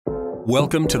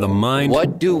Welcome to the Mind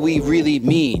What do we really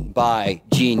mean by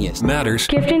genius? Matters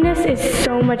Giftedness is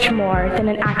so much more than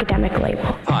an academic label.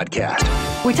 podcast.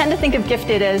 We tend to think of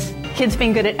gifted as kids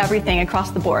being good at everything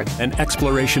across the board. An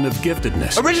exploration of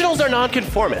giftedness, Originals are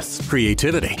nonconformists.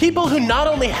 creativity, People who not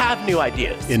only have new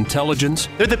ideas, intelligence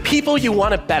they're the people you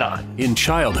want to bet on. in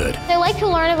childhood. I like to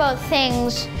learn about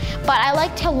things, but I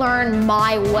like to learn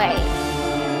my way.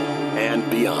 And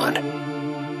beyond.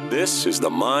 This is the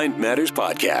Mind Matters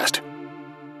podcast.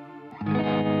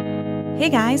 Hey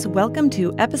guys, welcome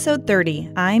to episode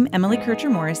 30. I'm Emily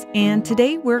Kircher-Morris, and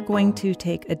today we're going to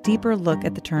take a deeper look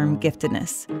at the term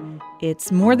giftedness.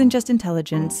 It's more than just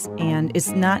intelligence, and it's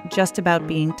not just about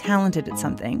being talented at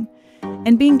something.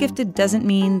 And being gifted doesn't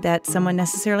mean that someone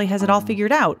necessarily has it all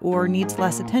figured out or needs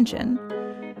less attention.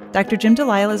 Dr. Jim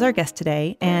Delisle is our guest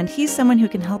today, and he's someone who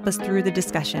can help us through the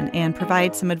discussion and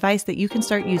provide some advice that you can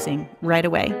start using right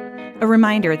away. A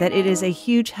reminder that it is a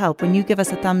huge help when you give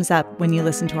us a thumbs up when you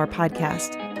listen to our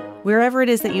podcast. Wherever it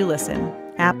is that you listen,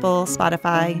 Apple,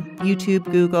 Spotify, YouTube,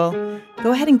 Google,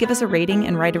 go ahead and give us a rating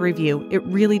and write a review. It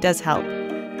really does help.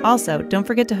 Also, don't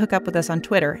forget to hook up with us on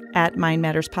Twitter at Mind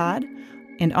Matters Pod,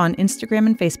 and on Instagram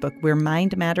and Facebook, we're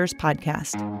Mind Matters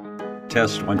Podcast.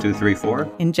 Test 1, 2, 3,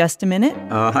 4. In just a minute.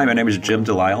 Hi, my name is Jim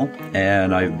Delisle,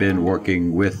 and I've been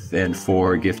working with and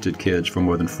for gifted kids for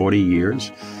more than 40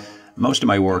 years. Most of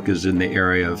my work is in the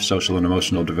area of social and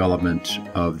emotional development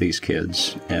of these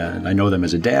kids. And I know them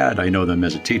as a dad, I know them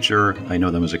as a teacher, I know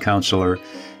them as a counselor,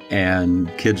 and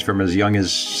kids from as young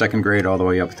as second grade all the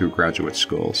way up through graduate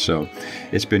school. So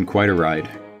it's been quite a ride.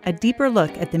 A deeper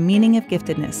look at the meaning of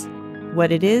giftedness,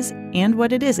 what it is and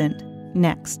what it isn't,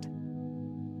 next.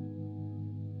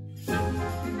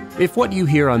 If what you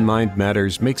hear on Mind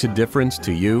Matters makes a difference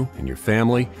to you and your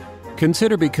family,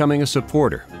 consider becoming a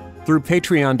supporter. Through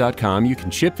Patreon.com, you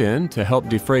can chip in to help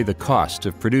defray the cost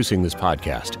of producing this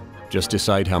podcast. Just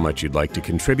decide how much you'd like to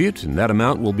contribute, and that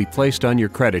amount will be placed on your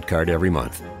credit card every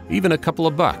month. Even a couple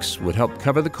of bucks would help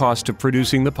cover the cost of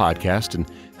producing the podcast and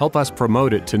help us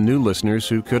promote it to new listeners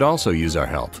who could also use our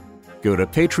help. Go to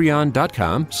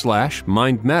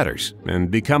patreon.com/mindmatters and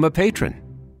become a patron.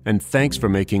 And thanks for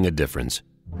making a difference.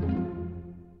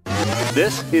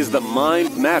 This is the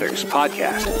Mind Matters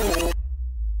podcast.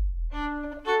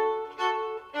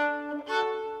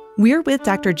 We're with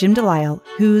Dr. Jim Delisle,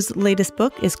 whose latest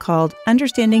book is called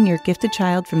Understanding Your Gifted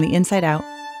Child from the Inside Out.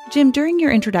 Jim, during your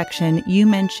introduction, you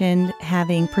mentioned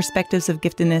having perspectives of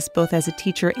giftedness both as a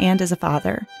teacher and as a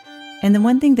father. And the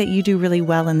one thing that you do really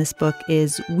well in this book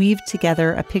is weave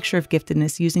together a picture of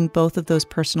giftedness using both of those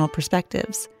personal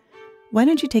perspectives. Why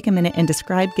don't you take a minute and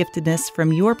describe giftedness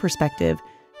from your perspective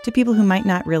to people who might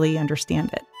not really understand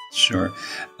it? Sure.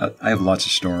 I have lots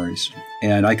of stories,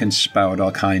 and I can spout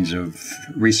all kinds of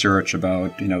research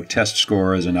about, test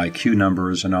scores and IQ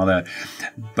numbers and all that.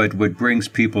 But what brings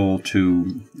people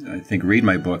to, I think, read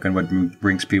my book and what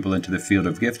brings people into the field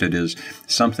of gifted is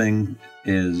something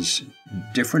is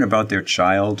different about their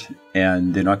child,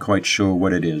 and they're not quite sure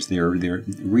what it is. They're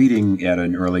reading at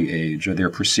an early age, or they're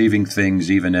perceiving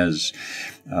things even as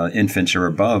infants or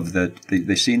above, that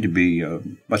they seem to be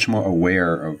much more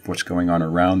aware of what's going on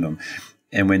around them.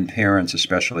 And when parents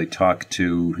especially talk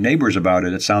to neighbors about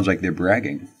it, it sounds like they're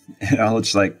bragging.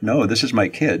 It's like, no, this is my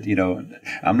kid.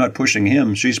 I'm not pushing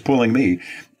him. She's pulling me.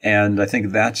 And I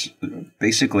think that's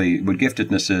basically what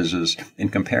giftedness is in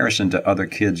comparison to other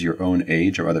kids your own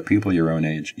age or other people your own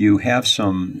age. You have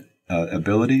some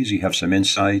abilities, you have some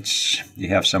insights, you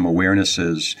have some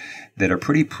awarenesses that are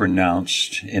pretty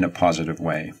pronounced in a positive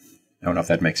way. I don't know if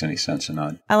that makes any sense or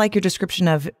not. I like your description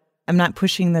of, I'm not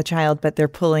pushing the child, but they're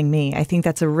pulling me. I think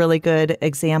that's a really good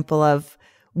example of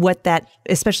what that,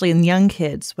 especially in young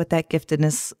kids, what that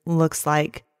giftedness looks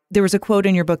like. There was a quote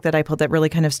in your book that I pulled that really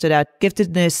kind of stood out.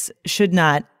 Giftedness should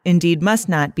not, indeed must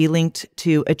not, be linked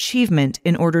to achievement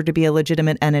in order to be a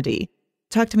legitimate entity.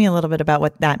 Talk to me a little bit about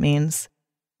what that means.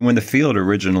 When the field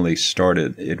originally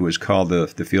started, it was called the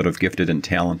field of gifted and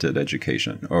talented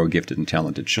education, or gifted and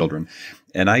talented children.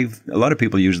 And a lot of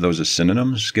people use those as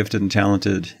synonyms, gifted and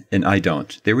talented, and I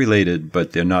don't. They're related,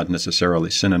 but they're not necessarily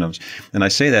synonyms. And I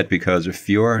say that because if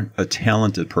you're a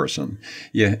talented person,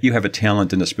 you have a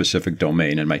talent in a specific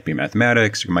domain. It might be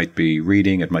mathematics, it might be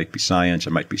reading, it might be science,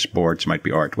 it might be sports, it might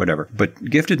be art, whatever. But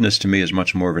giftedness to me is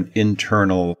much more of an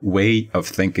internal way of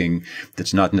thinking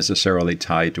that's not necessarily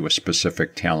tied to a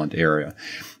specific talent area.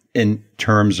 In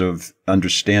terms of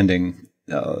understanding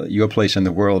your place in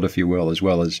the world, if you will, as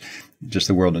well as just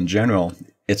the world in general,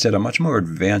 it's at a much more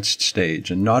advanced stage.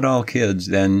 And not all kids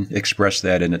then express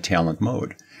that in a talent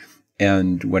mode.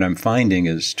 And what I'm finding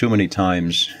is too many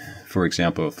times for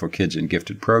example, for kids in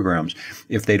gifted programs,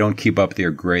 if they don't keep up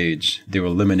their grades, they're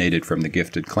eliminated from the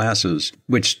gifted classes,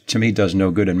 which to me does no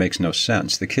good and makes no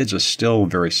sense. The kids are still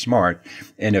very smart,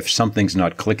 and if something's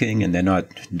not clicking and they're not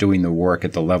doing the work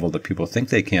at the level that people think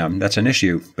they can, that's an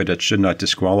issue, but it should not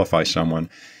disqualify someone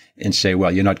and say,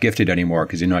 well, you're not gifted anymore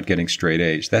because you're not getting straight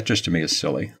A's. That just to me is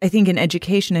silly. I think in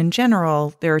education in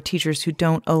general, there are teachers who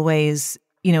don't always,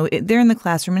 they're in the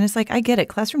classroom and it's like, I get it.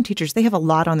 Classroom teachers, they have a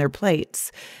lot on their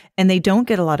plates and they don't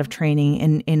get a lot of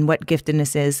training in what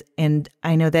giftedness is. And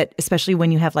I know that especially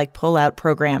when you have like pull-out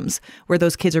programs where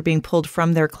those kids are being pulled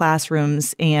from their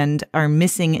classrooms and are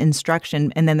missing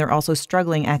instruction, and then they're also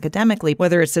struggling academically,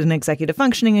 whether it's an executive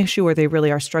functioning issue or they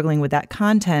really are struggling with that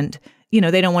content,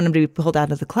 they don't want them to be pulled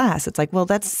out of the class. It's like, well,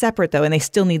 that's separate though, and they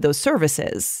still need those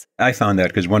services. I found that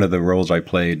because one of the roles I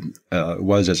played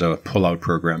was as a pull-out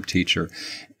program teacher.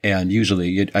 And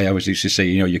usually, I always used to say,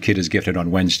 your kid is gifted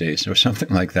on Wednesdays or something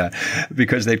like that,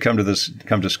 because they'd come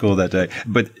to school that day.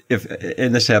 But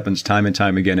and this happens time and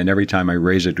time again, and every time I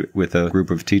raise it with a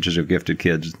group of teachers of gifted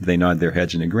kids, they nod their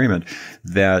heads in agreement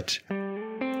that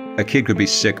a kid could be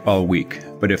sick all week,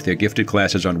 but if their gifted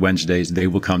class is on Wednesdays, they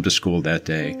will come to school that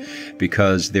day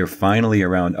because they're finally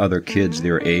around other kids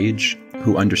their age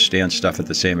who understand stuff at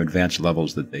the same advanced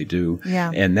levels that they do.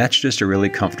 Yeah. And that's just a really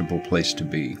comfortable place to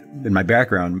be. In my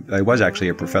background, I was actually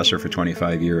a professor for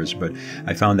 25 years, but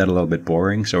I found that a little bit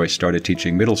boring, so I started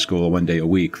teaching middle school one day a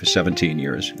week for 17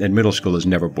 years. And middle school is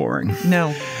never boring.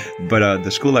 No. But the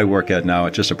school I work at now,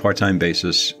 it's just a part-time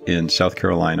basis in South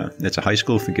Carolina. It's a high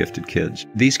school for gifted kids.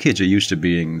 These kids are used to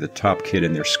being the top kid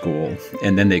in their school,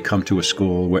 and then they come to a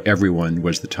school where everyone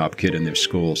was the top kid in their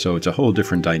school. So it's a whole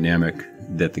different dynamic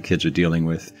that the kids are dealing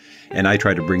with. And I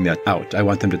try to bring that out. I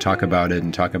want them to talk about it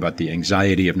and talk about the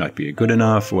anxiety of not being good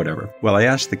enough or whatever. Well, I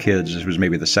asked the kids, this was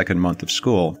maybe the second month of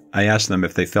school, I asked them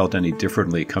if they felt any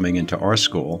differently coming into our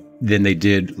school than they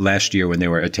did last year when they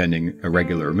were attending a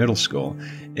regular middle school.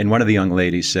 And one of the young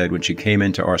ladies said when she came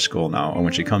into our school now, or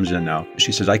when she comes in now,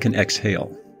 she says, I can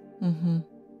exhale. Mm-hmm.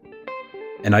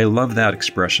 And I love that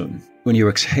expression. When you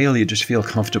exhale, you just feel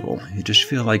comfortable. You just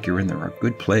feel like you're in a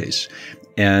good place.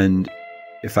 And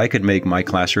if I could make my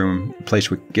classroom a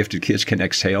place where gifted kids can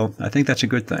exhale, I think that's a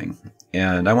good thing.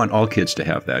 And I want all kids to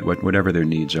have that, whatever their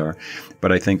needs are.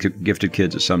 But I think gifted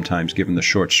kids are sometimes given the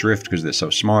short shrift because they're so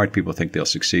smart. People think they'll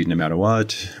succeed no matter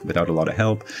what, without a lot of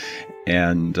help.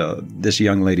 And this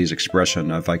young lady's expression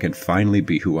of, I can finally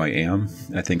be who I am,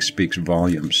 I think speaks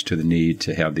volumes to the need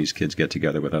to have these kids get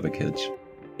together with other kids.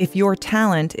 If your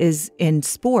talent is in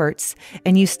sports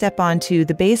and you step onto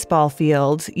the baseball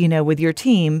field, with your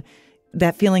team,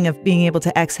 that feeling of being able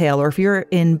to exhale, or if you're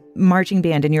in marching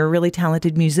band and you're a really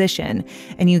talented musician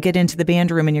and you get into the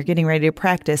band room and you're getting ready to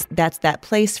practice, that's that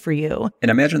place for you.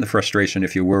 And imagine the frustration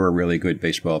if you were a really good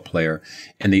baseball player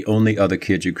and the only other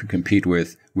kids you could compete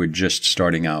with were just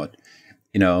starting out.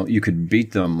 You could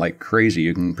beat them like crazy.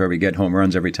 You can probably get home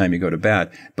runs every time you go to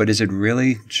bat. But is it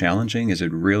really challenging? Is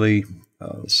it really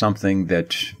something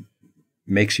that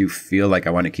makes you feel like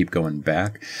I want to keep going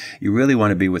back? You really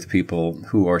want to be with people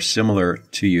who are similar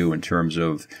to you in terms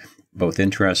of both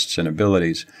interests and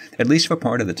abilities, at least for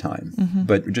part of the time. Mm-hmm.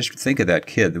 But just think of that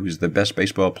kid who's the best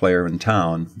baseball player in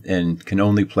town and can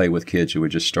only play with kids who are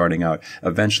just starting out.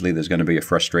 Eventually, there's going to be a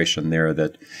frustration there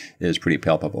that is pretty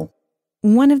palpable.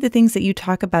 One of the things that you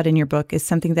talk about in your book is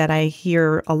something that I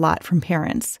hear a lot from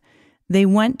parents. They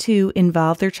want to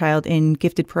involve their child in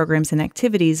gifted programs and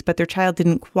activities, but their child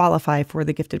didn't qualify for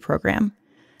the gifted program.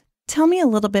 Tell me a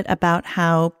little bit about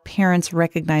how parents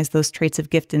recognize those traits of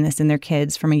giftedness in their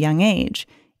kids from a young age,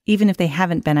 even if they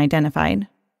haven't been identified.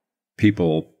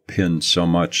 People pin so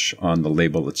much on the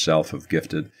label itself of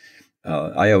gifted.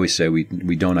 I always say we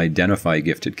don't identify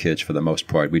gifted kids for the most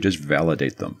part. We just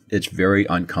validate them. It's very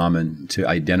uncommon to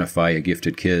identify a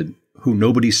gifted kid who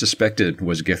nobody suspected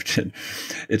was gifted.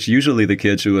 It's usually the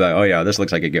kids who are like, oh yeah, this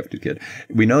looks like a gifted kid.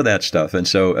 We know that stuff. And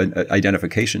so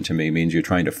identification to me means you're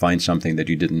trying to find something that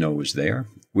you didn't know was there.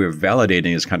 We're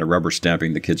validating is kind of rubber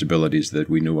stamping the kid's abilities that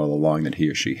we knew all along that he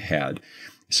or she had.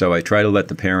 So I try to let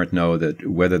the parent know that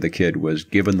whether the kid was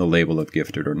given the label of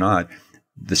gifted or not,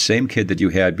 the same kid that you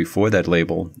had before that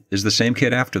label is the same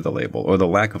kid after the label or the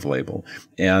lack of label.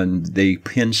 And they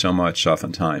pin so much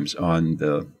oftentimes on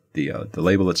the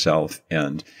label itself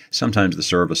and sometimes the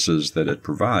services that it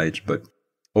provides. But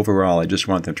overall, I just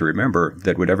want them to remember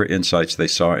that whatever insights they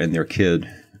saw in their kid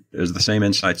is the same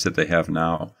insights that they have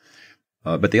now.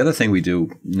 But the other thing we do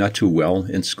not too well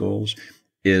in schools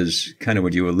is kind of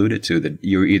what you alluded to, that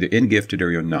you're either in gifted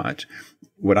or you're not.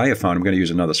 what I have found, I'm going to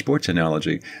use another sports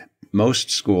analogy,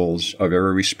 most schools are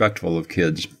very respectful of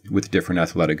kids with different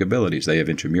athletic abilities. They have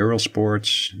intramural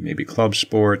sports, maybe club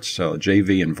sports,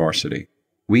 JV and varsity.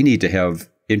 We need to have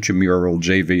intramural,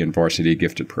 JV, and varsity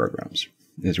gifted programs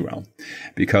as well,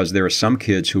 because there are some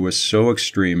kids who are so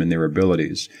extreme in their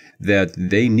abilities that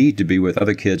they need to be with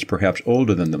other kids perhaps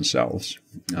older than themselves.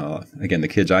 Again, the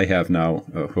kids I have now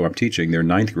who I'm teaching, they're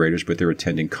ninth graders, but they're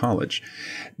attending college.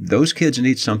 Those kids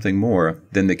need something more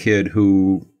than the kid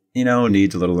who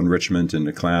needs a little enrichment in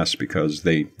the class because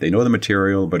they know the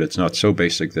material, but it's not so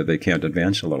basic that they can't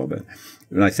advance a little bit.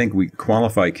 And I think we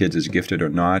qualify kids as gifted or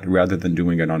not rather than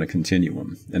doing it on a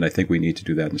continuum. And I think we need to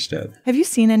do that instead. Have you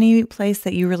seen any place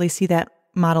that you really see that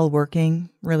model working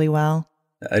really well?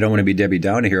 I don't want to be Debbie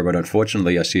Downer here, but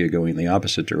unfortunately I see it going in the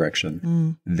opposite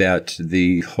direction. That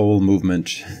the whole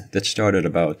movement that started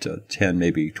about 10,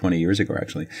 maybe 20 years ago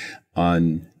actually,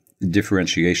 on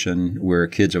differentiation where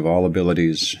kids of all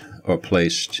abilities are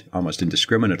placed almost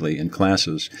indiscriminately in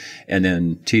classes, and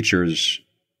then teachers,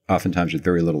 oftentimes with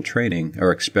very little training,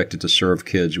 are expected to serve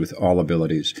kids with all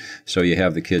abilities. So you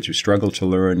have the kids who struggle to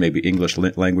learn, maybe English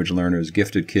language learners,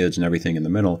 gifted kids, and everything in the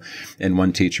middle, and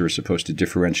one teacher is supposed to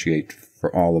differentiate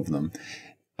for all of them.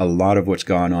 A lot of what's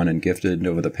gone on in Gifted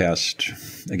over the past,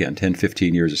 again, 10,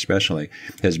 15 years especially,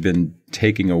 has been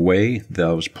taking away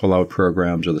those pull-out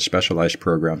programs or the specialized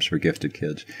programs for gifted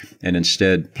kids, and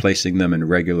instead placing them in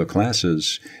regular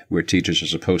classes where teachers are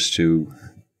supposed to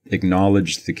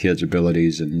acknowledge the kids'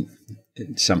 abilities and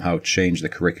somehow change the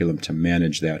curriculum to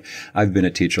manage that. I've been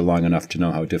a teacher long enough to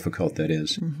know how difficult that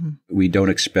is. We don't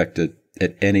expect it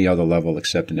at any other level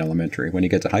except in elementary. When you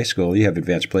get to high school, you have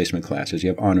advanced placement classes, you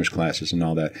have honors classes and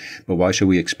all that. But why should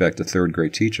we expect a third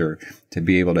grade teacher to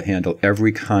be able to handle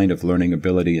every kind of learning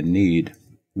ability and need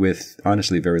with,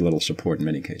 honestly, very little support in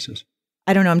many cases?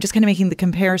 I don't know. I'm just kind of making the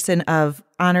comparison of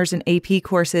honors and AP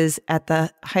courses at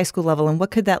the high school level, and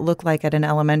what could that look like at an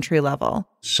elementary level?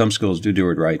 Some schools do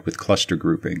it right with cluster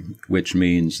grouping, which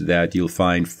means that you'll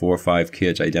find 4 or 5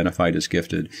 kids identified as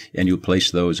gifted, and you'll place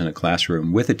those in a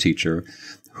classroom with a teacher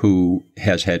who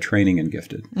has had training in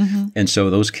gifted. And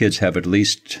so those kids have at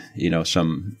least,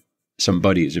 some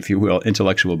buddies, if you will,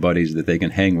 intellectual buddies that they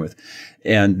can hang with.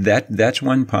 And that's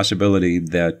one possibility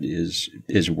that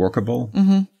is workable.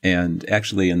 And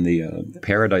actually in the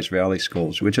Paradise Valley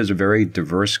schools, which is a very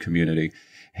diverse community,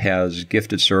 has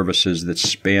gifted services that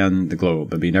span the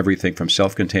globe. I mean, everything from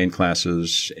self-contained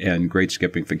classes and grade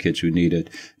skipping for kids who need it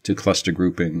to cluster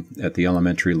grouping at the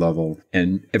elementary level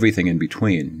and everything in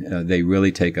between. They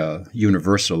really take a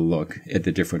universal look at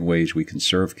the different ways we can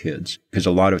serve kids. Because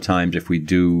a lot of times if we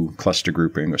do cluster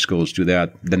grouping or schools do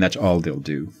that, then that's all they'll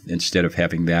do instead of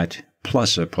having that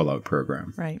plus a pull-out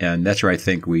program. Right. And that's where I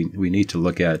think we need to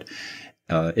look at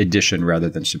addition rather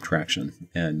than subtraction.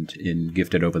 And in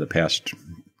Gifted over the past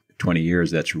 20 years,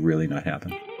 that's really not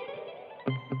happened.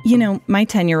 My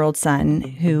 10-year-old son,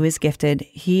 who is gifted,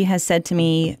 he has said to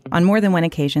me on more than one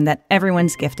occasion that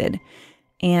everyone's gifted.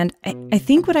 And I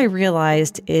think what I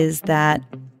realized is that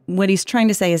what he's trying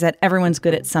to say is that everyone's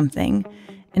good at something.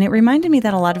 And it reminded me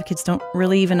that a lot of kids don't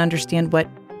really even understand what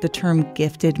the term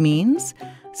gifted means.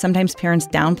 Sometimes parents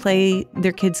downplay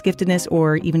their kids' giftedness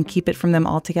or even keep it from them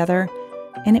altogether.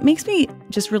 And it makes me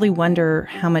just really wonder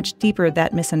how much deeper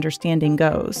that misunderstanding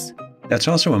goes. That's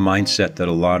also a mindset that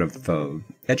a lot of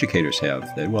educators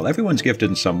have, that, well, everyone's gifted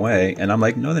in some way. And I'm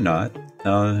like, no, they're not.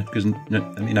 Because,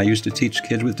 I used to teach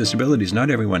kids with disabilities.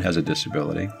 Not everyone has a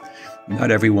disability.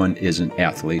 Not everyone is an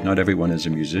athlete. Not everyone is a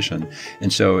musician.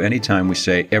 And so anytime we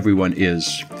say everyone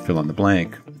is fill in the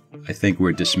blank, I think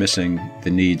we're dismissing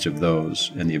the needs of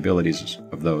those and the abilities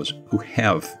of those who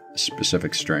have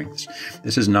specific strengths.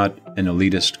 This is not an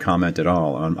elitist comment at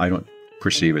all. I don't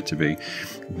perceive it to be.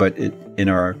 But in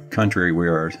our country, we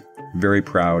are very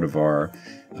proud of our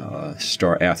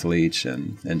star athletes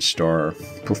and star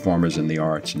performers in the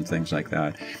arts and things like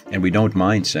that. And we don't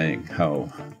mind saying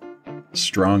how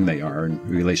strong they are in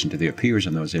relation to their peers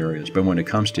in those areas. But when it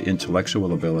comes to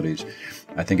intellectual abilities,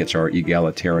 I think it's our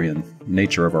egalitarian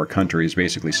nature of our country is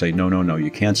basically say, no,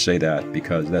 you can't say that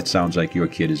because that sounds like your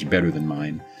kid is better than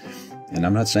mine. And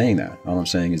I'm not saying that. All I'm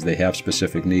saying is they have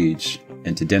specific needs,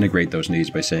 and to denigrate those needs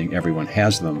by saying everyone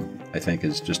has them, I think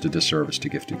is just a disservice to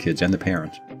gifted kids and the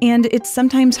parents. And it's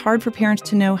sometimes hard for parents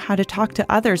to know how to talk to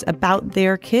others about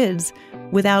their kids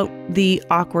without the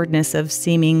awkwardness of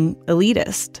seeming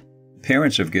elitist.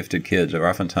 Parents of gifted kids are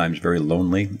oftentimes very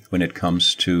lonely when it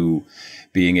comes to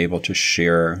being able to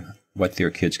share what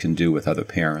their kids can do with other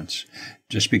parents.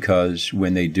 Just because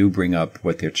when they do bring up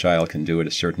what their child can do at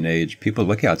a certain age, people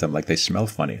look at them like they smell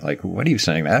funny. Like, what are you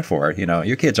saying that for? You know,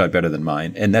 your kids are better than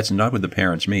mine. And that's not what the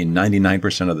parents mean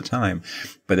 99% of the time,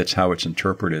 but it's how it's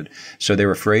interpreted. So they're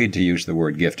afraid to use the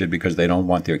word gifted because they don't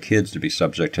want their kids to be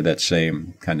subject to that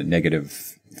same kind of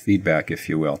negative feedback, if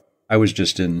you will. I was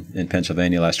just in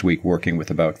Pennsylvania last week working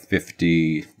with about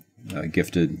 50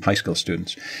 gifted high school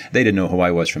students. They didn't know who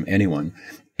I was from anyone.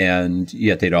 And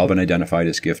yet they'd all been identified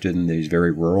as gifted in these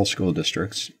very rural school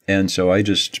districts. And so I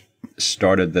just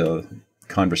started the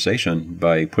conversation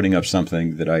by putting up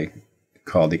something that I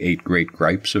call the 8 great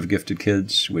gripes of gifted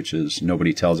kids, which is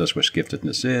nobody tells us what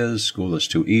giftedness is, school is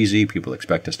too easy, people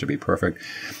expect us to be perfect.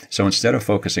 So instead of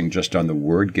focusing just on the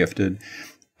word gifted,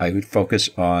 I would focus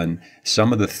on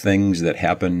some of the things that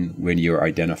happen when you're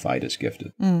identified as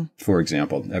gifted. For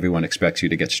example, everyone expects you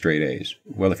to get straight A's.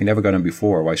 Well, if you never got them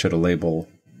before, why should a label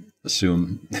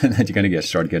assume that you're going to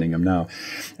start getting them now?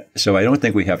 So I don't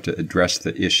think we have to address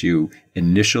the issue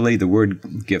initially. The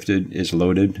word gifted is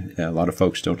loaded. A lot of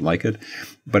folks don't like it.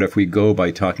 But if we go by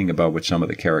talking about what some of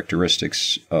the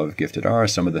characteristics of gifted are,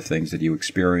 some of the things that you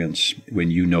experience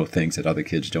when you know things that other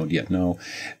kids don't yet know,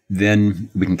 then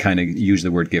we can kind of use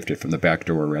the word gifted from the back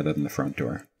door rather than the front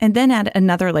door. And then add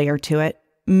another layer to it.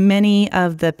 Many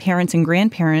of the parents and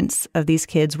grandparents of these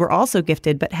kids were also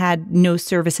gifted, but had no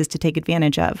services to take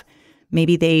advantage of.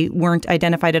 Maybe they weren't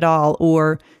identified at all,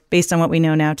 or based on what we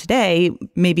know now today,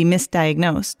 maybe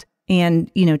misdiagnosed. And,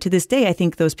 you know, to this day, I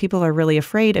think those people are really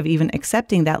afraid of even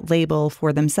accepting that label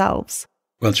for themselves.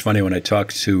 Well, it's funny when I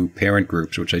talk to parent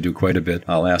groups, which I do quite a bit,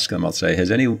 I'll ask them, I'll say,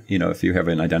 has any, if you have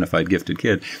an identified gifted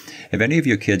kid, have any of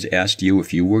your kids asked you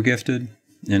if you were gifted?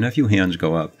 And a few hands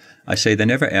go up. I say they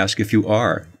never ask if you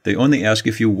are. They only ask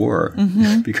if you were,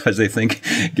 because they think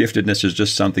giftedness is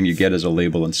just something you get as a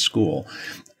label in school.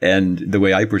 And the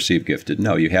way I perceive gifted,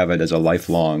 no, you have it as a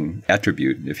lifelong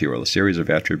attribute, if you will, a series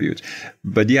of attributes.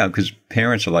 But yeah, because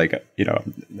parents are like,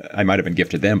 I might have been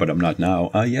gifted then, but I'm not now.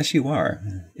 Yes, you are.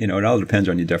 It all depends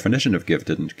on your definition of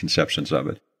gifted and conceptions of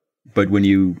it. But when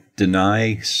you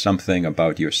deny something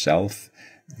about yourself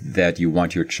that you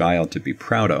want your child to be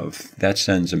proud of, that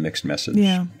sends a mixed message.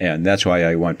 Yeah. And that's why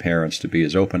I want parents to be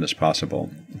as open as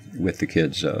possible with the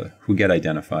kids who get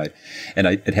identified. And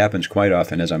it happens quite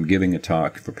often as I'm giving a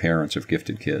talk for parents of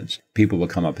gifted kids. People will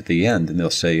come up at the end and they'll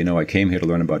say, I came here to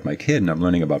learn about my kid and I'm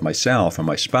learning about myself or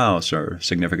my spouse or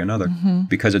significant other,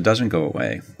 because it doesn't go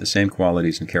away. The same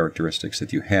qualities and characteristics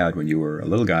that you had when you were a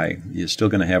little guy, you're still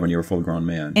going to have when you're a full-grown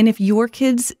man. And if your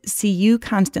kids see you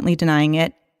constantly denying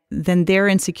it, then their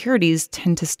insecurities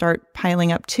tend to start piling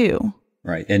up too.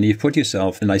 Right. And you put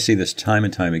yourself, and I see this time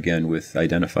and time again with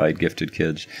identified gifted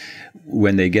kids,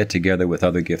 when they get together with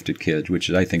other gifted kids, which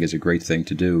I think is a great thing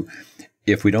to do.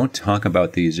 If we don't talk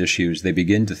about these issues, they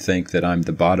begin to think that I'm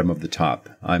the bottom of the top.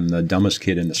 I'm the dumbest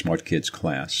kid in the smart kids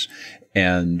class.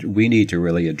 And we need to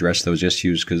really address those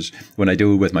issues, because when I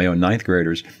do it with my own ninth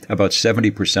graders, about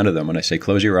 70% of them, when I say,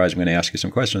 close your eyes, I'm going to ask you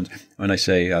some questions. When I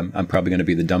say, I'm probably going to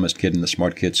be the dumbest kid in the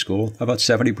smart kids school, about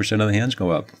 70% of the hands go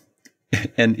up.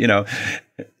 And,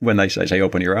 when I say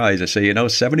open your eyes, I say,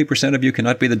 70% of you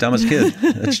cannot be the dumbest kid.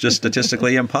 It's just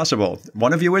statistically impossible.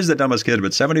 One of you is the dumbest kid,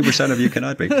 but 70% of you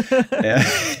cannot be.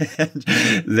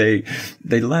 And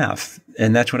they laugh.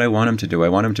 And that's what I want them to do. I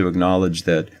want them to acknowledge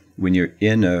that when you're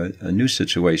in a new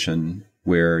situation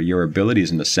where your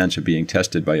abilities in the sense of being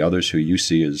tested by others who you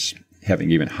see as having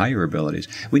even higher abilities,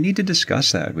 we need to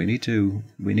discuss that. We need to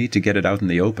get it out in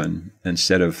the open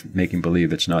instead of making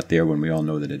believe it's not there when we all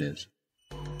know that it is.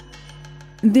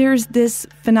 There's this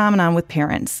phenomenon with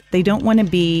parents. They don't want to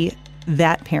be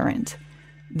that parent.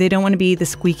 They don't want to be the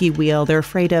squeaky wheel. They're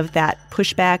afraid of that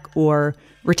pushback or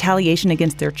retaliation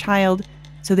against their child,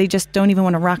 so they just don't even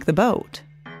want to rock the boat.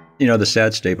 The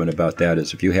sad statement about that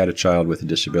is if you had a child with a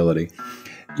disability,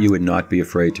 you would not be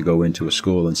afraid to go into a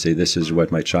school and say, this is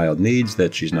what my child needs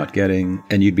that she's not getting.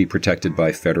 And you'd be protected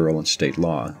by federal and state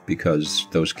law, because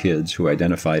those kids who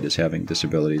identified as having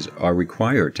disabilities are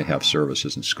required to have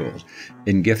services in schools.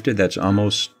 In gifted, that's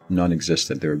almost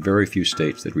non-existent. There are very few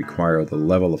states that require the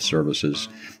level of services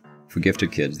for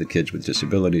gifted kids that kids with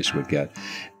disabilities would get.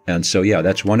 And so, yeah,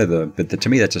 that's one of but to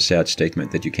me, that's a sad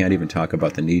statement, that you can't even talk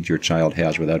about the needs your child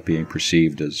has without being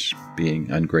perceived as being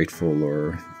ungrateful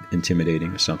or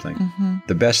intimidating or something.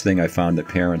 The best thing I found that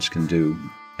parents can do,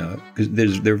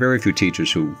 Because there are very few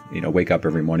teachers who, wake up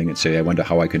every morning and say, I wonder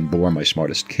how I can bore my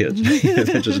smartest kids.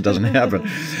 That just doesn't happen.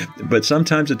 But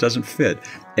sometimes it doesn't fit.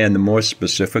 And the more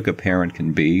specific a parent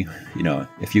can be,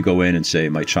 if you go in and say,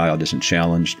 my child isn't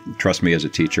challenged, trust me as a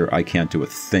teacher, I can't do a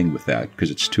thing with that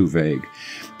because it's too vague.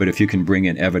 But if you can bring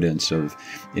in evidence of,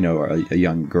 a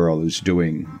young girl who's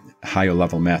doing higher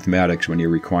level mathematics when you're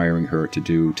requiring her to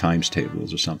do times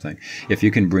tables or something, if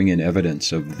you can bring in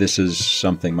evidence of this is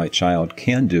something my child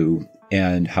can do,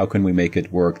 and how can we make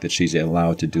it work that she's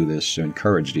allowed to do this, or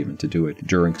encouraged even to do it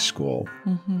during school?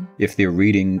 Mm-hmm. If they're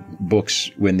reading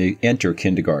books when they enter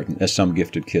kindergarten, as some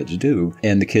gifted kids do,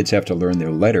 and the kids have to learn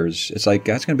their letters, it's like,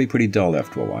 that's going to be pretty dull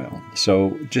after a while.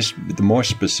 So just the more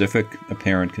specific a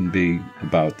parent can be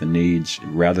about the needs,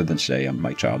 rather than say,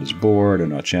 my child is bored or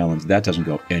not challenged, that doesn't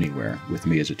go anywhere with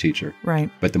me as a teacher.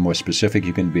 Right. But the more specific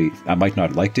you can be, I might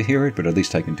not like to hear it, but at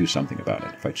least I can do something about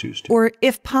it if I choose to. Or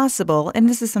if possible, and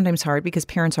this is sometimes hard because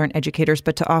parents aren't educators,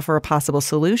 but to offer a possible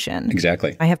solution.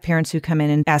 Exactly. I have parents who come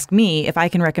in and ask me if I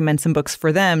can recommend some books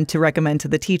for them to recommend to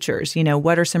the teachers.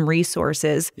 What are some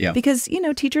resources? Yeah. Because,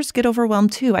 teachers get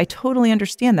overwhelmed too. I totally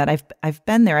understand that. I've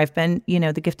been there. I've been,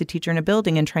 the gifted teacher in a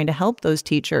building and trying to help those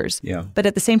teachers. Yeah. But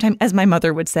at the same time, as my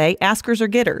mother would say, askers or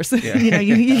getters. Yeah.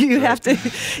 You have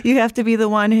to be the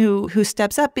one who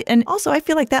steps up. And also, I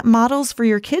feel like that models for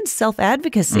your kids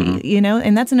self-advocacy,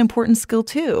 and that's an important skill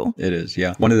too. It is,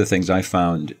 yeah. One of the things I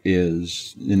found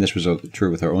is, and this was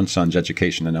true with our own son's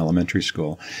education in elementary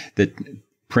school, that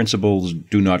principals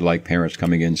do not like parents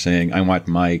coming in saying, I want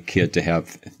my kid to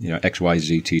have,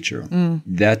 XYZ teacher.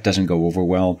 That doesn't go over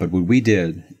well. But what we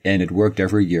did, and it worked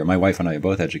every year, my wife and I are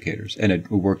both educators, and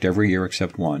it worked every year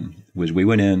except one, was we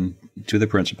went in to the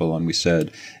principal and we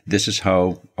said, this is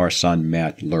how our son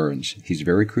Matt learns. He's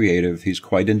very creative. He's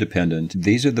quite independent.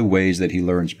 These are the ways that he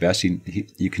learns best.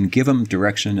 You can give him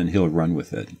direction and he'll run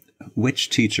with it. Which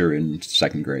teacher in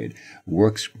second grade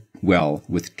works well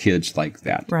with kids like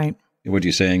that? Right. What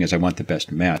you're saying is I want the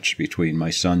best match between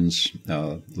my son's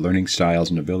learning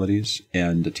styles and abilities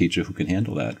and a teacher who can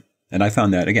handle that. And I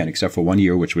found that, again, except for one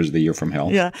year, which was the year from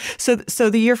hell. Yeah. So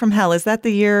the year from hell, is that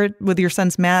the year with your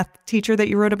son's math teacher that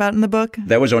you wrote about in the book?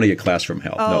 That was only a class from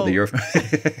hell. Oh. No, the year from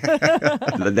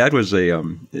that was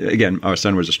again, our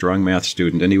son was a strong math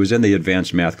student, and he was in the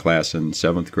advanced math class in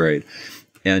 7th grade.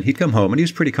 And he'd come home, and he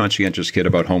was a pretty conscientious kid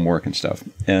about homework and stuff.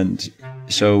 And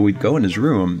so we'd go in his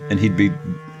room, and he'd be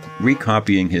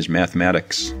recopying his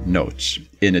mathematics notes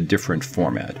in a different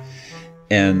format.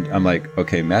 And I'm like,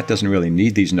 okay, Matt doesn't really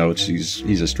need these notes.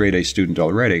 He's a straight A student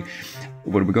already.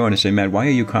 When we go in and say, Matt, why are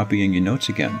you copying your notes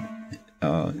again?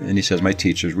 And he says, my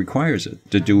teacher requires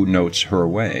it to do notes her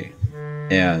way.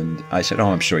 And I said,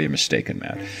 I'm sure you're mistaken,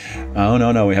 Matt. Oh,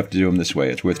 no, we have to do them this way.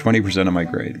 It's worth 20% of my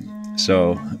grade.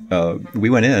 So we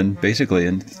went in, basically,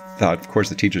 and thought, of course,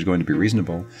 the teacher's going to be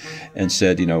reasonable, and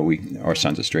said, our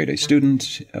son's a straight A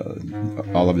student.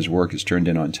 All of his work is turned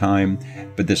in on time.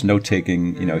 But this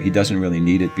note-taking, he doesn't really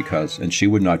need it because, and she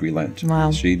would not relent.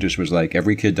 Wow. She just was like,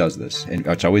 every kid does this. And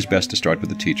it's always best to start with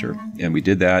the teacher. And we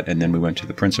did that, and then we went to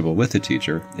the principal with the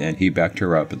teacher, and he backed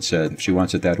her up and said, if she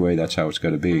wants it that way, that's how it's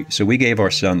going to be. So we gave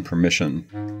our son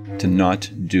permission to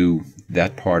not do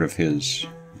that part of his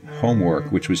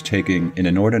homework, which was taking an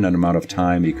inordinate amount of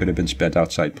time. He could have been spent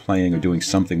outside playing or doing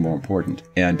something more important,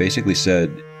 and basically said,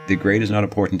 the grade is not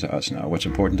important to us now. What's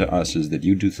important to us is that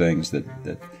you do things that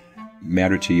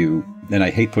matter to you. And I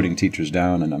hate putting teachers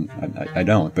down, and I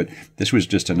don't, but this was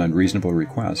just an unreasonable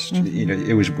request.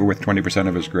 Mm-hmm. It was worth 20%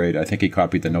 of his grade. I think he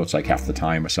copied the notes like half the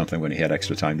time or something when he had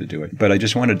extra time to do it. But I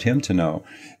just wanted him to know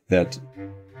that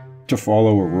to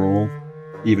follow a rule,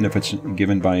 even if it's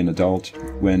given by an adult,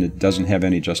 when it doesn't have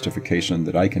any justification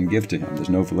that I can give to him, there's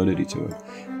no validity to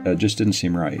it, just didn't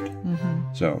seem right.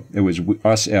 Mm-hmm. So it was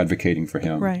us advocating for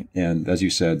him. Right. And as you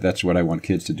said, that's what I want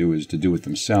kids to do, is to do it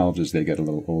themselves as they get a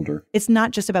little older. It's not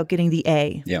just about getting the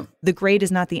A. Yeah. The grade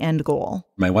is not the end goal.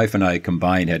 My wife and I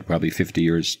combined had probably 50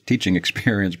 years teaching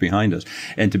experience behind us.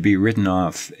 And to be written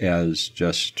off as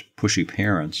just pushy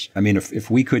parents, I mean,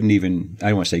 if we couldn't even, I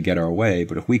don't want to say get our way,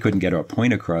 but if we couldn't get our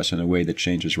point across in a way that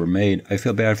changes were made, I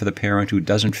feel bad for the parent who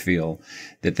doesn't feel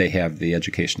that they have the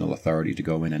educational authority to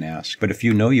go in and ask. But if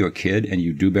you know your kid and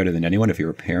you do better than anyone, if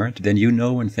you're a parent, then you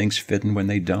know when things fit and when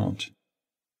they don't.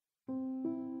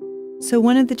 So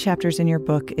one of the chapters in your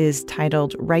book is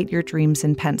titled Write Your Dreams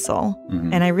in Pencil.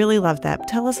 Mm-hmm. And I really love that.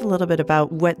 Tell us a little bit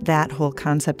about what that whole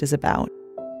concept is about.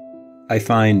 I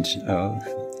find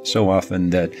so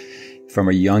often that from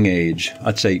a young age,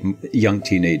 I'd say young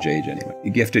teenage age anyway,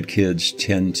 gifted kids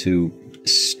tend to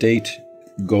state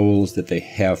goals that they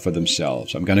have for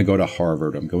themselves. I'm going to go to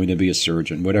Harvard. I'm going to be a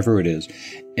surgeon, whatever it is.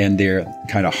 And they're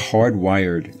kind of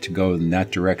hardwired to go in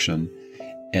that direction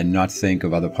and not think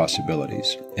of other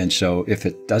possibilities. And so if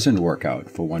it doesn't work out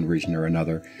for one reason or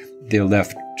another, they're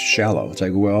left shallow. It's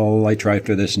like, well, I tried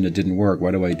for this and it didn't work.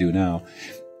 What do I do now?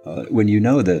 When you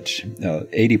know that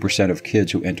 80% of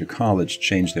kids who enter college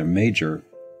change their major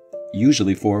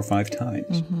usually 4 or 5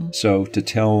 times. So to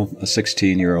tell a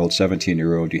 16-year-old,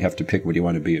 17-year-old, you have to pick what you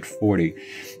want to be at 40,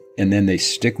 and then they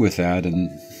stick with that, and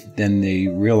then they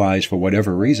realize for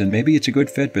whatever reason, maybe it's a good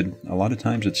fit, but a lot of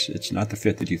times it's not the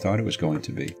fit that you thought it was going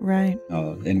to be. Right.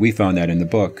 And we found that in the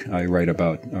book. I write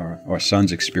about our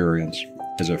son's experience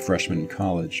as a freshman in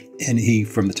college. And he,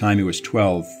 from the time he was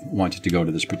 12, wanted to go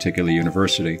to this particular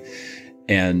university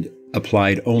and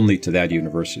applied only to that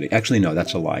university. Actually, no,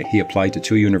 that's a lie. He applied to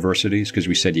 2 universities because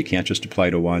we said you can't just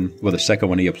apply to one. Well, the second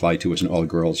one he applied to was an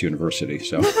all-girls university.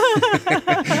 So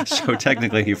so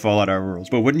technically he followed our rules.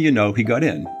 But wouldn't you know, he got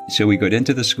in. So he got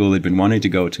into the school he'd been wanting to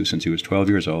go to since he was 12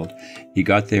 years old. He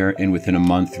got there and within a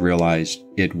month realized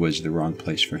it was the wrong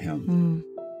place for him.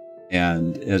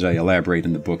 And as I elaborate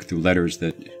in the book through letters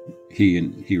that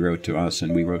he wrote to us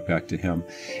and we wrote back to him,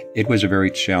 it was a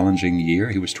very challenging year.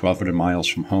 He was 1,200 miles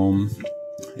from home.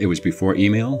 It was before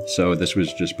email, so this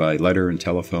was just by letter and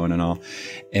telephone and all.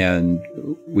 And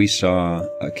we saw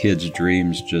a kid's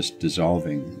dreams just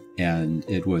dissolving, and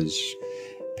it was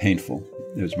painful.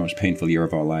 It was the most painful year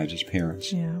of our lives as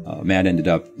parents. Yeah. Matt ended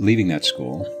up leaving that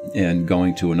school and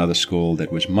going to another school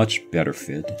that was much better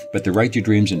fit. But the write your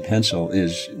dreams in pencil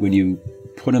is when you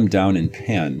put them down in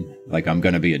pen, like I'm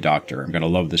going to be a doctor, I'm going to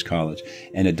love this college,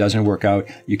 and it doesn't work out,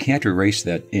 you can't erase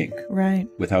that ink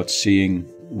without seeing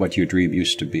what your dream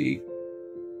used to be.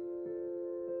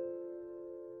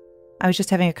 I was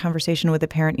just having a conversation with a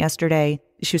parent yesterday.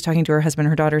 She was talking to her husband.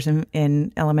 Her daughter's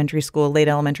in elementary school, late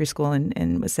elementary school,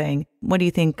 and was saying, what do you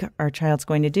think our child's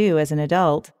going to do as an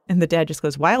adult? And the dad just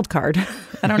goes, wild card.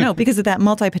 I don't know, because of that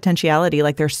multi-potentiality.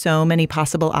 Like there's so many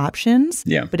possible options.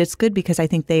 Yeah. But it's good because I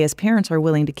think they as parents are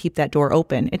willing to keep that door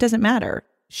open. It doesn't matter.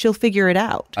 She'll figure it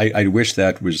out. I wish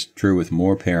that was true with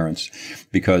more parents,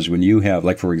 because when you have,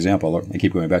 like, for example, I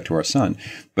keep going back to our son,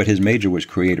 but his major was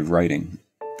creative writing.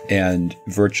 And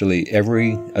virtually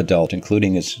every adult,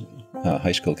 including his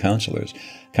high school counselors,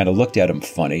 kind of looked at him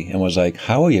funny and was like,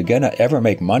 how are you going to ever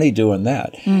make money doing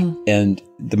that? And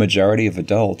the majority of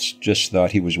adults just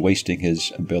thought he was wasting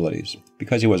his abilities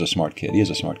because he was a smart kid. He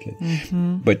is a smart kid.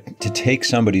 But to take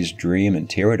somebody's dream and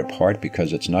tear it apart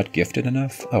because it's not gifted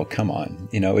enough? Oh, come on.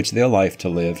 You know, it's their life to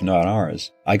live, not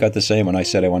ours. I got the same when I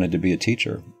said I wanted to be a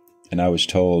teacher. And I was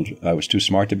told I was too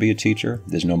smart to be a teacher,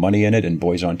 there's no money in it, and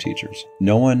boys aren't teachers.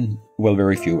 No one, well,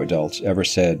 very few adults ever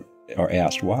said or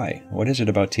asked why. What is it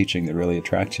about teaching that really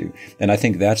attracts you? And I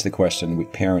think that's the question we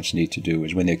parents need to do,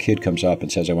 is when their kid comes up and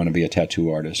says, I want to be a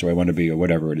tattoo artist, or I want to be a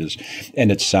whatever it is,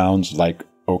 and it sounds like,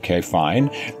 okay,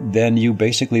 fine, then you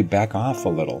basically back off a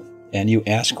little and you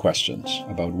ask questions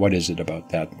about what is it about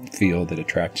that field that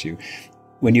attracts you.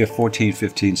 When you're 14,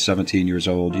 15, 17 years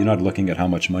old, you're not looking at how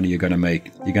much money you're going to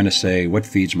make. You're going to say, what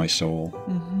feeds my soul?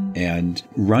 And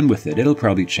run with it. It'll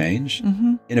probably change.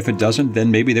 And if it doesn't,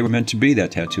 then maybe they were meant to be that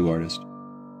tattoo artist.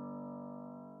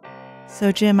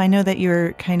 So, Jim, I know that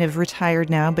you're kind of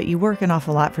retired now, but you work an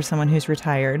awful lot for someone who's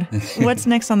retired. What's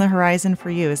next on the horizon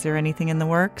for you? Is there anything in the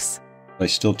works? I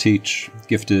still teach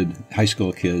gifted high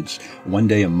school kids 1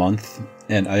 day a month.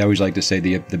 And I always like to say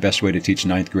the best way to teach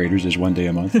 9th graders is 1 day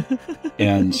a month.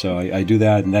 And so I do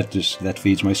that, and that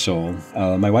feeds my soul.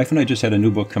 My wife and I just had a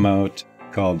new book come out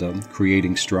called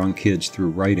Creating Strong Kids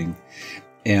Through Writing.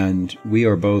 And we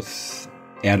are both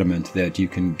adamant that you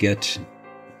can get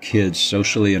kids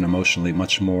socially and emotionally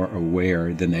much more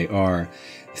aware than they are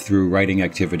through writing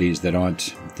activities that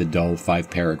aren't the dull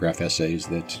 5-paragraph essays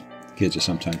that kids are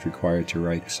sometimes required to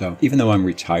write. So even though I'm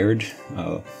retired,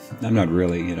 I'm not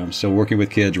really, I'm still working with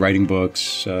kids, writing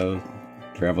books,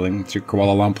 traveling to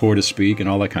Kuala Lumpur to speak and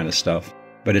all that kind of stuff.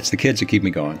 But it's the kids that keep me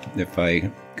going. If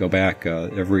I go back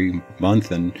every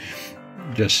month and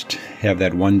just have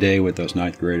that 1 day with those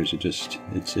 9th graders,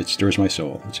 it stirs my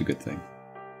soul. It's a good thing.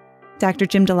 Dr.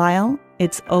 Jim Delisle,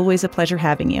 it's always a pleasure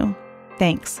having you.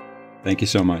 Thanks. Thank you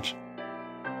so much.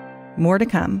 More to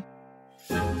come.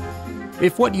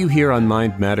 If what you hear on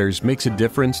Mind Matters makes a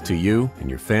difference to you and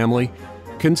your family,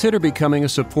 consider becoming a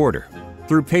supporter.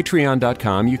 Through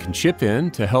Patreon.com, you can chip in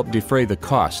to help defray the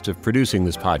cost of producing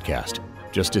this podcast.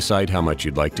 Just decide how much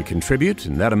you'd like to contribute,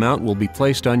 and that amount will be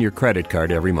placed on your credit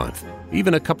card every month.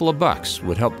 Even a couple of bucks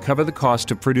would help cover the cost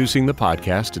of producing the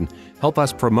podcast and help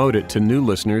us promote it to new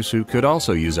listeners who could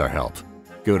also use our help.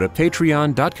 Go to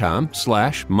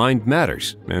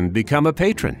patreon.com/mindmatters and become a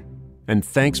patron. And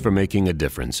thanks for making a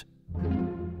difference.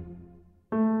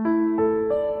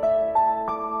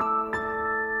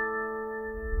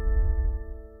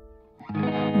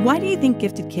 Why do you think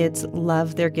gifted kids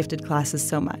love their gifted classes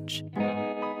so much?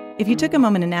 If you took a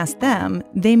moment and asked them,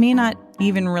 they may not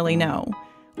even really know.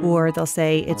 Or they'll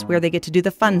say it's where they get to do the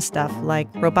fun stuff like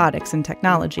robotics and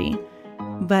technology.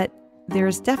 But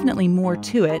there's definitely more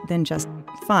to it than just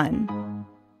fun.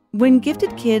 When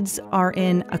gifted kids are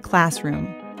in a classroom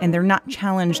and they're not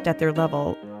challenged at their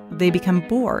level, they become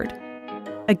bored.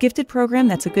 A gifted program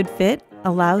that's a good fit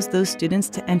allows those students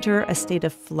to enter a state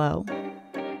of flow.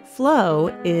 Flow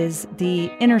is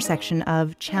the intersection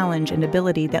of challenge and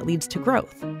ability that leads to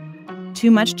growth.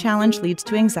 Too much challenge leads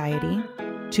to anxiety.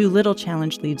 Too little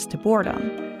challenge leads to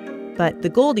boredom. But the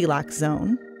Goldilocks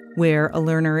zone, where a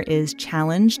learner is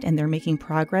challenged and they're making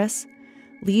progress,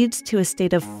 leads to a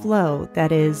state of flow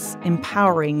that is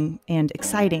empowering and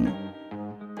exciting.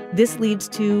 This leads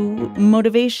to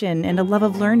motivation and a love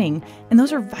of learning, and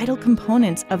those are vital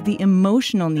components of the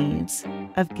emotional needs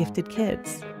of gifted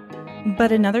kids.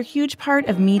 But another huge part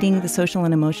of meeting the social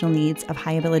and emotional needs of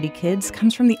high-ability kids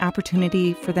comes from the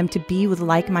opportunity for them to be with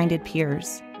like-minded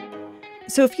peers.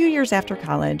 So a few years after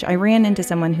college, I ran into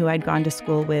someone who I'd gone to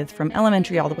school with from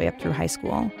elementary all the way up through high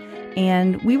school.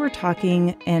 And we were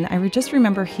talking, and I just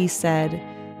remember he said,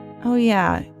 "Oh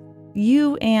yeah,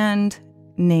 you and,"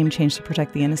 name change to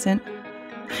protect the innocent,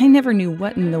 "I never knew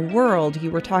what in the world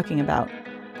you were talking about."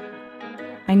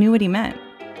 I knew what he meant.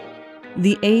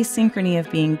 The asynchrony of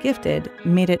being gifted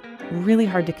made it really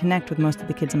hard to connect with most of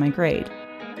the kids in my grade.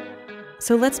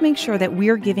 So let's make sure that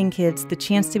we're giving kids the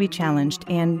chance to be challenged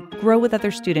and grow with other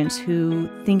students who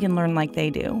think and learn like they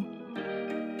do.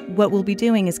 What we'll be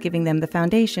doing is giving them the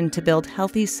foundation to build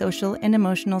healthy social and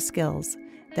emotional skills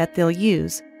that they'll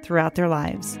use throughout their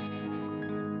lives.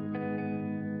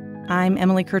 I'm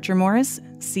Emily Kircher-Morris.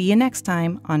 See you next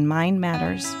time on Mind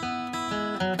Matters.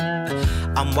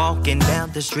 I'm walking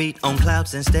down the street on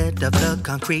clouds instead of the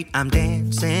concrete I'm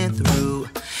dancing through.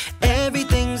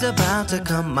 Everything's about to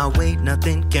come my way.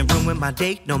 Nothing can ruin my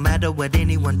day, no matter what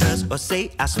anyone does or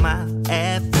say. I smile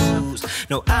at fools.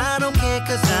 No, I don't care,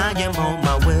 'cause I am on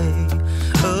my way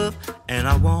up, and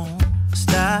I won't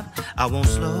stop, I won't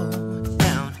slow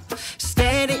down.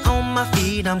 Steady on my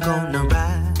feet, I'm gonna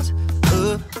rise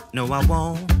up. No, I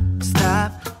won't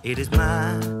stop, it is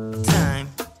my time.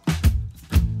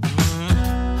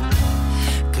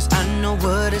 I know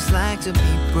what it's like to be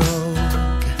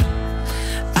broke.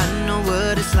 I know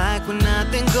what it's like when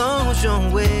nothing goes your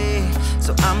way.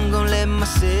 So I'm gonna let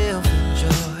myself enjoy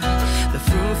the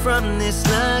fruit from this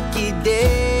lucky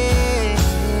day.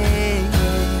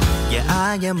 Yeah,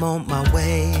 I am on my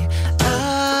way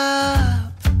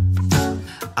up,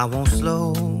 I won't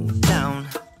slow down.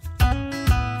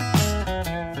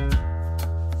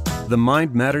 The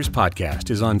Mind Matters Podcast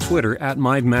is on Twitter at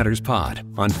Mind Matters Pod,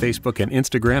 on Facebook and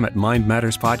Instagram at Mind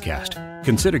Matters Podcast.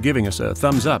 Consider giving us a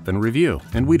thumbs up and review,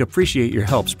 and we'd appreciate your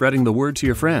help spreading the word to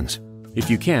your friends. If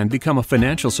you can, become a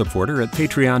financial supporter at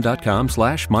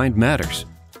patreon.com/mindmatters.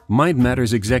 Mind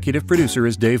Matters executive producer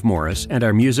is Dave Morris, and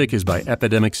our music is by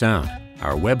Epidemic Sound.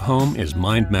 Our web home is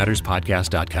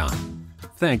mindmatterspodcast.com.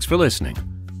 Thanks for listening.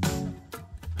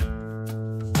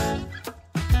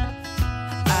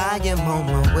 I am on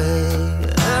my way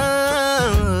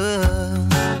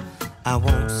up, I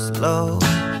won't slow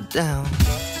down.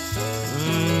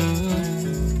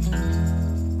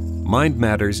 Mind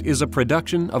Matters is a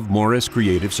production of Morris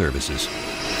Creative Services.